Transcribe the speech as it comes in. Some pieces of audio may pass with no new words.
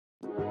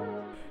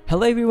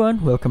Hello everyone,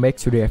 welcome back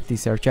to the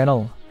FTS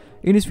channel.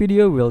 In this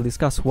video, we'll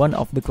discuss one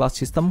of the clutch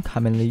system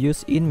commonly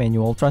used in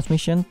manual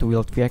transmission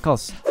two-wheeled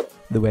vehicles,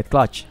 the wet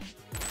clutch.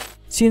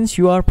 Since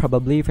you are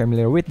probably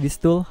familiar with this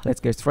tool, let's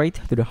get straight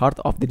to the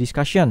heart of the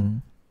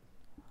discussion.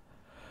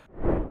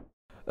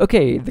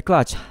 Okay, the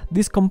clutch.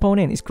 This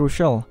component is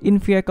crucial in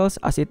vehicles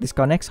as it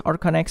disconnects or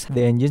connects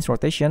the engine's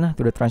rotation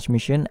to the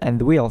transmission and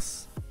the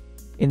wheels.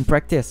 In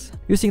practice,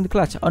 using the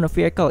clutch on a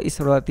vehicle is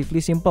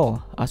relatively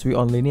simple as we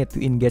only need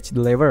to engage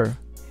the lever.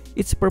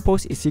 Its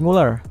purpose is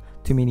singular,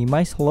 to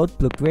minimize load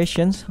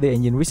fluctuations the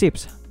engine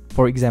receives.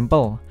 For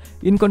example,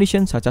 in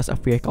conditions such as a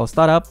vehicle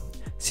startup,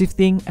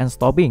 shifting, and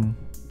stopping.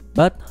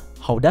 But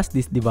how does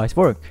this device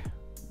work?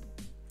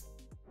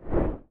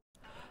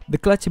 The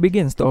clutch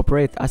begins to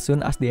operate as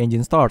soon as the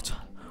engine starts,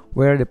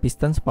 where the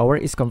piston's power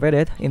is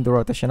converted into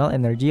rotational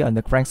energy on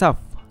the crankshaft.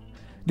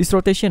 This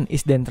rotation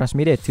is then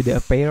transmitted to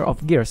the pair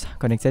of gears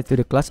connected to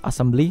the clutch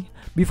assembly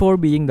before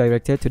being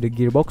directed to the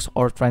gearbox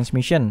or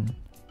transmission.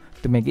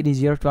 To make it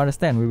easier to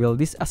understand, we will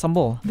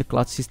disassemble the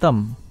clutch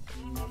system.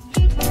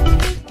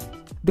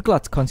 The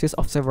clutch consists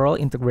of several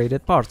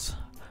integrated parts.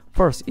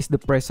 First is the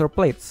pressure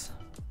plates,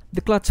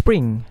 the clutch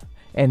spring,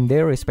 and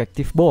their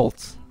respective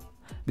bolts.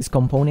 These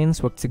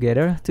components work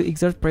together to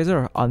exert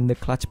pressure on the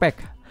clutch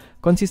pack,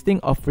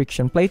 consisting of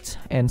friction plates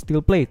and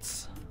steel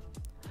plates.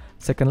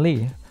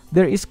 Secondly,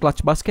 there is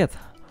clutch basket,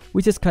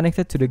 which is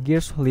connected to the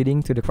gears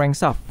leading to the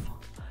crankshaft,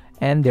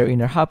 and their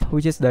inner hub,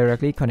 which is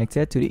directly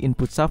connected to the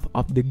input shaft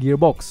of the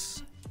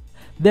gearbox.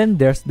 Then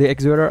there's the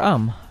actuator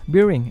arm,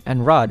 bearing,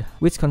 and rod,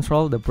 which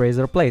control the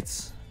pressure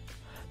plates.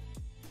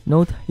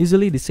 Note,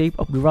 usually the shape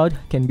of the rod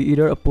can be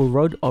either a pull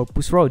rod or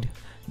push rod,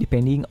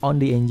 depending on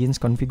the engine's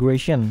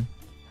configuration.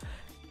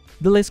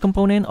 The last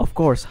component, of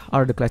course,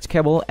 are the clutch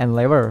cable and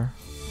lever.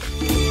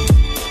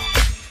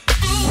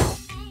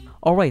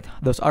 Alright,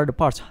 those are the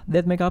parts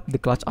that make up the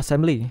clutch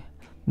assembly.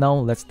 Now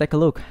let's take a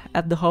look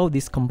at how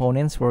these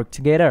components work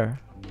together.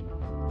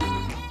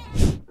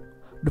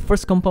 The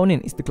first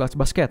component is the clutch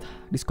basket.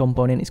 This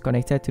component is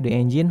connected to the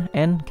engine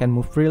and can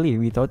move freely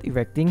without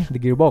affecting the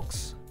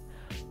gearbox.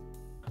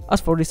 As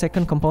for the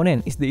second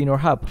component is the inner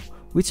hub,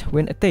 which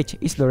when attached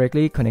is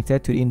directly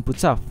connected to the input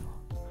shaft.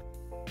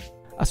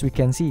 As we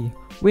can see,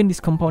 when this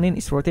component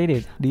is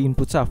rotated, the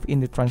input shaft in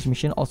the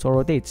transmission also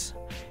rotates.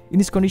 In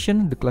this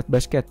condition, the clutch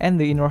basket and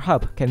the inner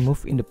hub can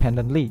move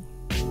independently.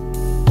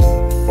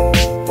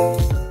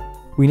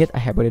 We need a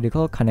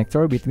hypothetical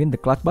connector between the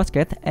clutch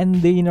basket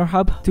and the inner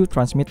hub to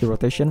transmit the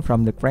rotation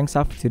from the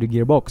crankshaft to the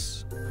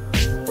gearbox.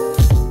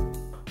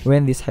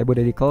 When this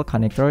hypothetical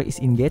connector is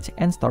engaged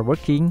and start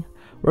working,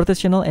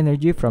 rotational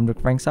energy from the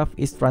crankshaft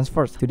is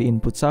transferred to the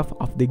input shaft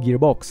of the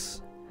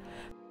gearbox.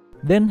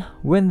 Then,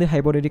 when the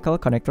hypothetical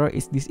connector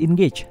is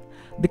disengaged,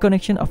 the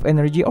connection of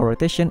energy or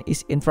rotation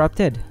is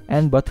interrupted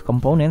and both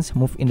components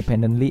move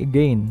independently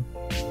again.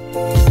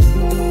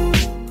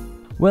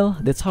 Well,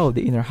 that's how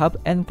the inner hub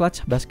and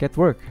clutch basket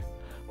work.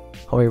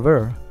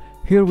 However,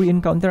 here we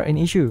encounter an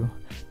issue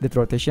that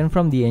rotation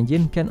from the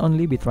engine can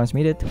only be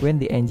transmitted when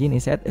the engine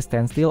is at a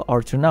standstill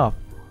or turned off.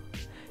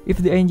 If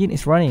the engine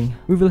is running,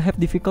 we will have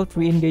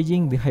difficulty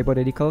re-engaging the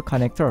hypothetical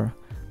connector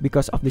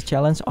because of the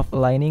challenge of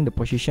aligning the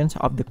positions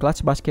of the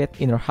clutch basket,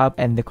 inner hub,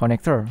 and the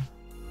connector.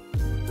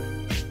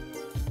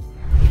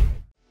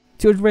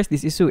 To address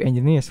this issue,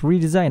 engineers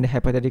redesigned the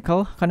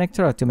hypothetical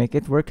connector to make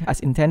it work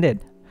as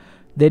intended.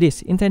 That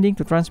is, intending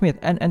to transmit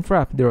and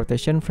interrupt the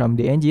rotation from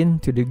the engine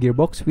to the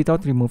gearbox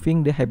without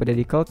removing the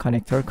hypothetical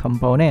connector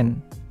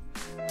component.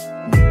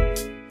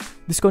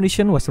 This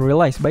condition was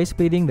realized by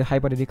splitting the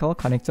hypothetical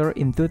connector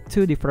into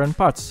two different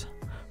parts.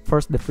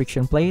 First, the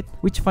friction plate,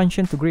 which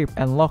functions to grip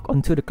and lock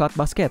onto the clutch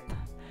basket.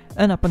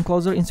 And upon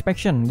closer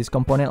inspection, this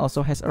component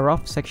also has a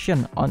rough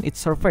section on its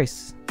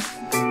surface.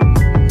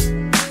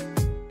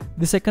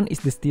 The second is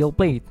the steel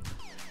plate.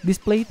 This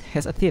plate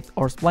has a teeth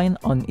or spline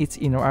on its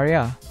inner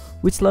area,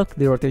 which lock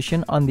the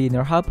rotation on the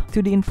inner hub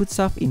to the input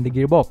shaft in the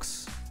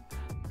gearbox.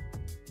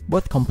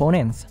 Both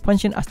components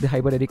function as the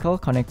hypothetical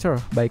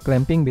connector by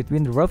clamping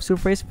between the rough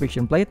surface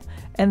friction plate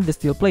and the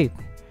steel plate,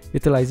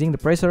 utilizing the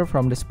pressure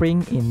from the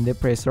spring in the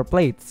pressure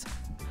plates.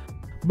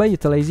 By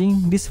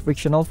utilizing this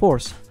frictional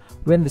force,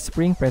 when the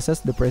spring presses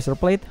the pressure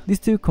plate, these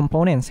two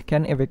components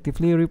can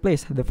effectively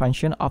replace the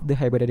function of the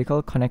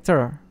hypothetical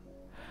connector.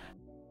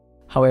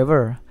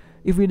 However,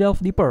 if we delve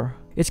deeper,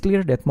 it's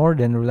clear that more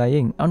than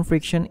relying on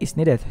friction is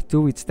needed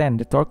to withstand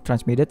the torque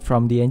transmitted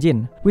from the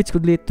engine, which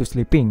could lead to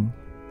slipping.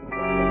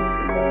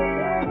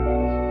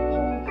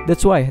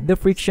 That's why the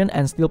friction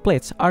and steel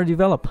plates are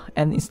developed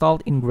and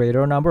installed in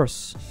greater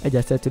numbers,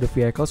 adjusted to the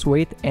vehicle's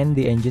weight and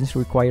the engine's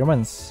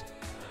requirements.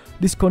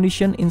 This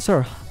condition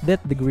ensures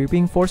that the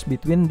gripping force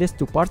between these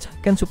two parts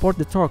can support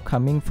the torque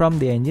coming from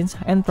the engines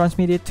and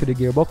transmit it to the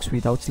gearbox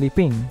without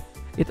slipping.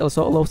 It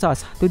also allows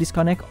us to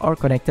disconnect or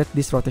connect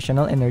this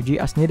rotational energy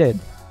as needed.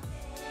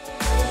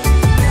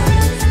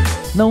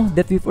 Now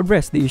that we've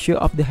addressed the issue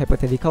of the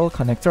hypothetical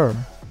connector,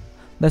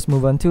 let's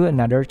move on to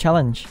another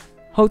challenge.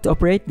 How to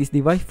operate this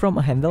device from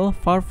a handle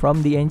far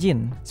from the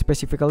engine,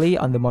 specifically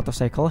on the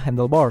motorcycle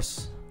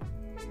handlebars.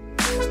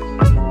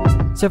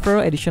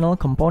 Several additional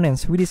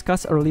components we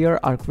discussed earlier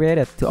are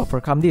created to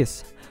overcome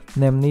this,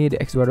 namely the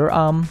actuator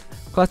arm,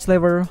 clutch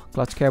lever,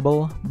 clutch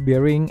cable,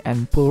 bearing,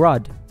 and pull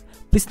rod.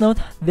 Please note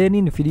that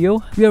in the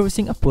video, we are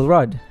using a pull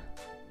rod.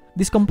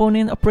 This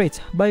component operates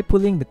by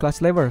pulling the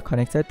clutch lever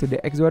connected to the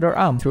actuator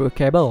arm through a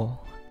cable.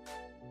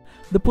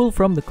 The pull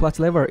from the clutch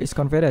lever is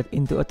converted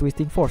into a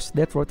twisting force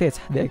that rotates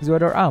the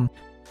actuator arm.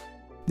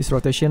 This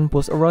rotation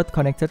pulls a rod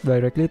connected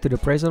directly to the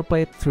pressure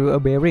plate through a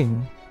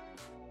bearing,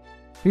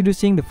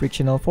 reducing the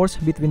frictional force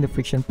between the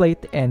friction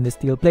plate and the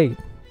steel plate.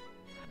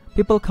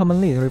 People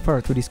commonly refer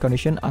to this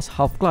condition as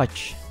half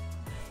clutch.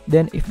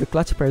 Then, if the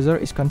clutch pressure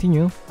is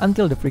continuous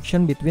until the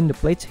friction between the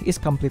plates is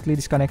completely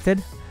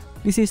disconnected,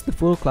 this is the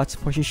full clutch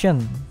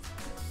position.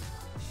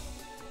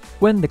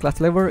 When the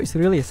clutch lever is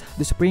released,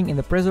 the spring in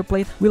the pressure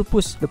plate will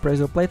push the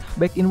pressure plate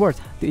back inward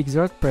to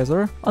exert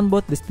pressure on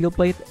both the steel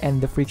plate and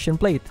the friction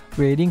plate,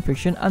 creating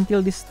friction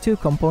until these two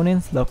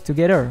components lock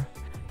together.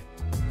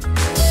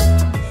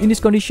 In this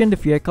condition, the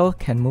vehicle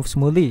can move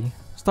smoothly,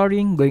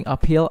 starting, going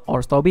uphill,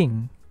 or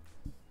stopping.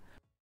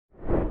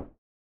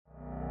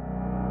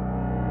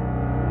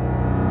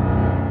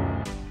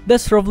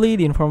 That's roughly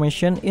the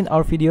information in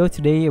our video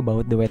today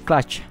about the wet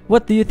clutch.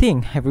 What do you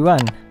think,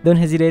 everyone?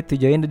 Don't hesitate to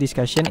join the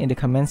discussion in the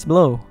comments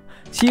below.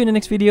 See you in the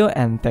next video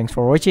and thanks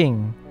for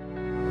watching.